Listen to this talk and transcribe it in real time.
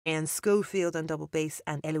and Schofield on double bass,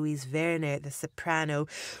 and Eloise Werner, the soprano.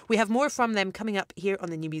 We have more from them coming up here on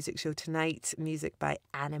the New Music Show tonight. Music by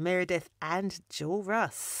Anna Meredith and Joe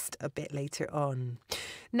Rust a bit later on.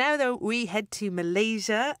 Now, though, we head to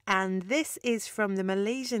Malaysia, and this is from the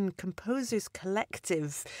Malaysian Composers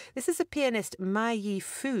Collective. This is a pianist, Mai Yi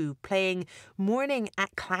Fu, playing Morning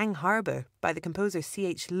at Klang Harbour by the composer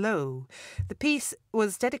C.H. Low. The piece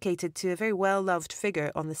was dedicated to a very well-loved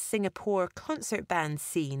figure on the Singapore concert band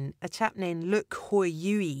scene, a chap named Luk Hoi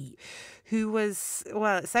Yui, who was,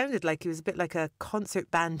 well, it sounded like he was a bit like a concert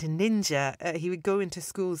band ninja. He would go into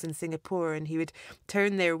schools in Singapore and he would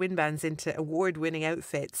turn their wind bands into award-winning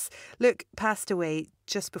outfits. Luk passed away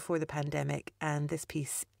just before the pandemic, and this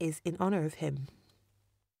piece is in honour of him.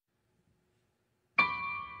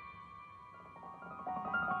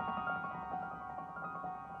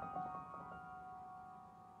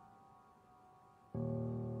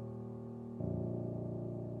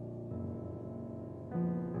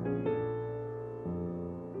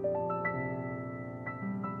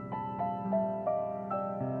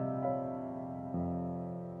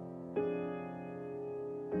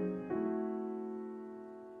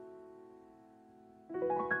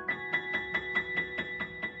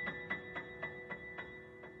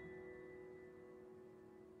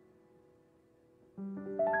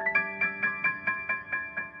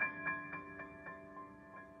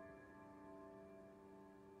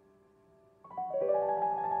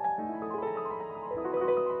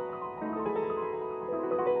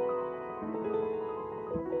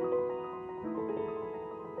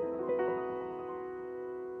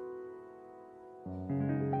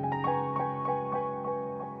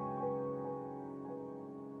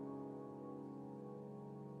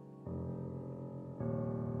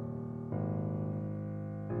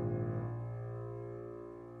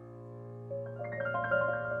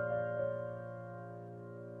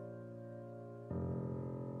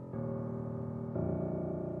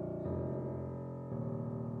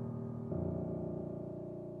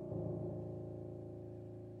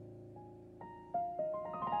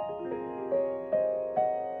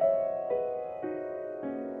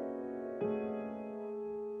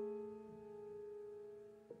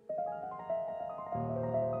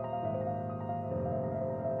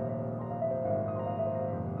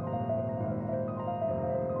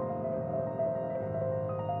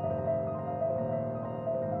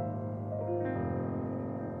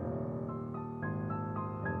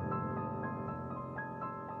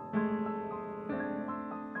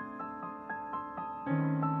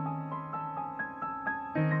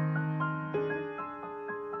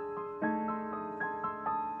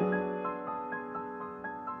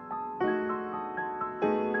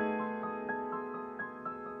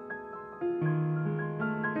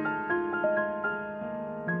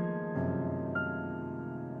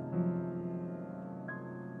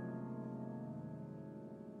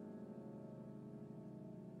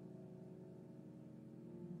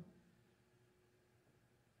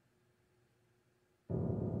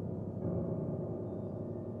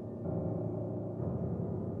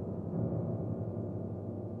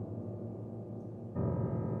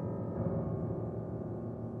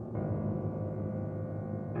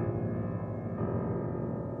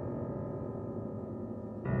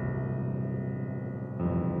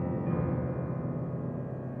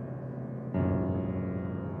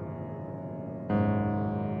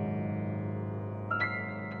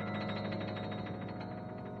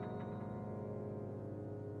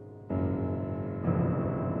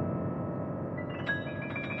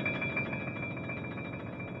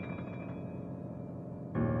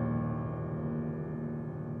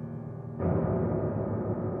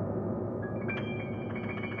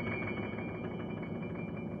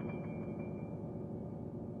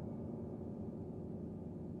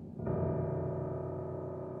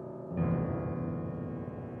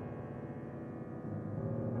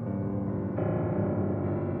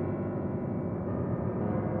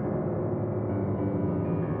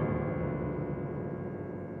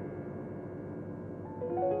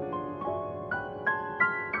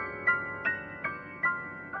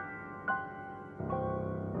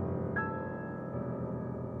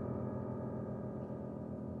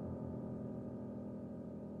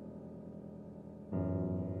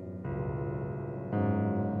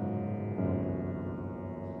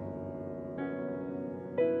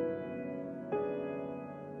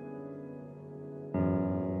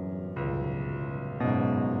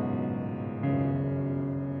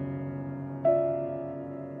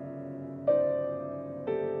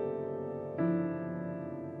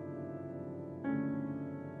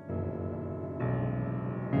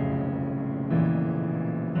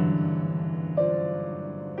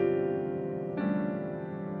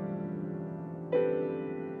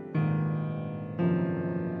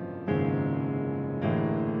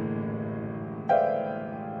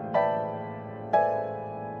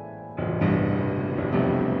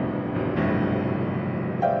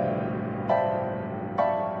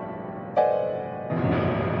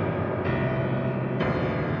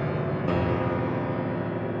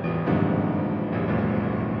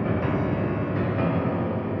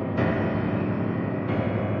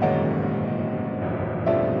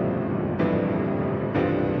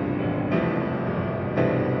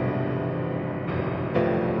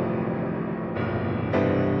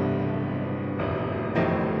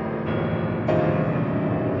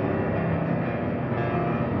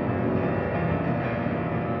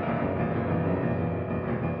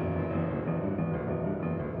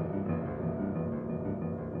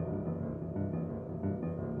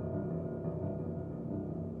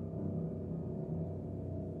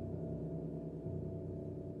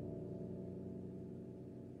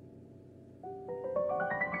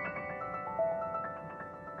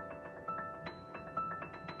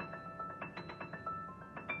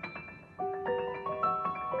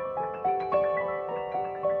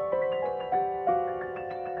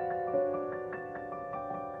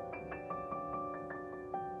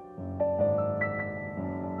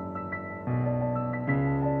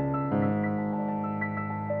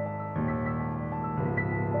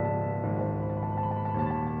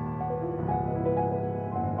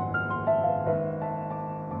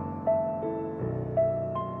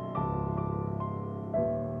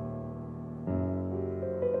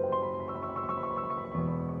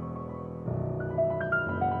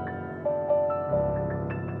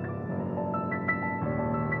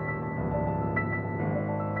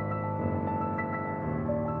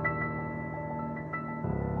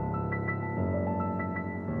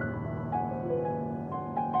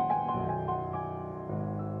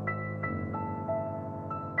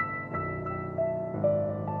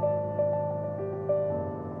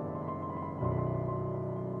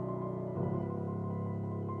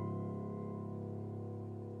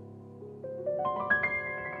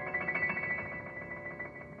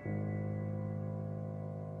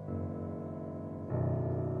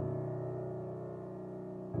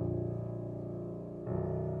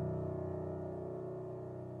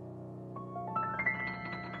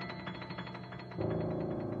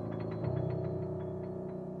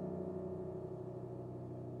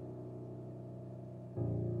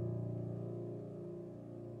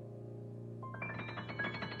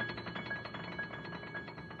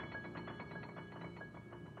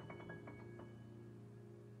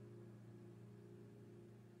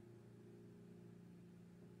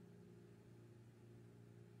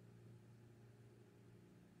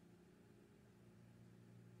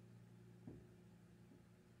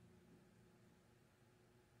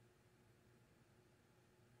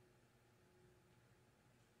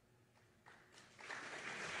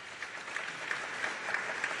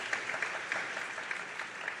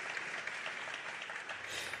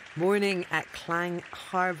 Morning at Klang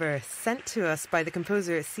Harbour, sent to us by the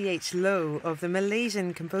composer C.H. Low of the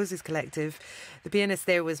Malaysian Composers Collective. The pianist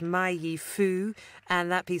there was Mai Yi Fu,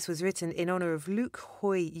 and that piece was written in honour of Luk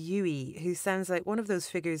Hoi Yui, who sounds like one of those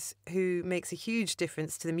figures who makes a huge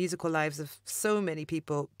difference to the musical lives of so many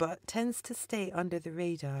people, but tends to stay under the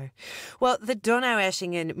radar. Well, the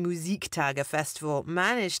Donaueschingen Musiktage Festival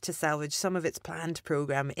managed to salvage some of its planned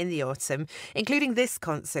programme in the autumn, including this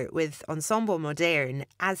concert with Ensemble Modern,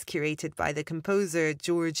 as curated by the composer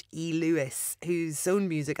George E. Lewis, whose own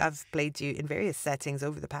music I've played you in various settings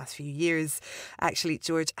over the past few years. Actually,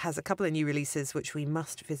 George has a couple of new releases which we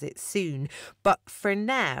must visit soon. But for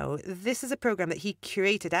now, this is a programme that he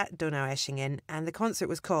curated at Donaueschingen, and the concert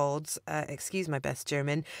was called, excuse my best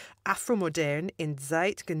German, Afromodern in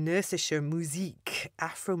zeitgenössischer Musik,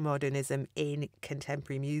 Afromodernism in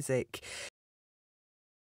contemporary music.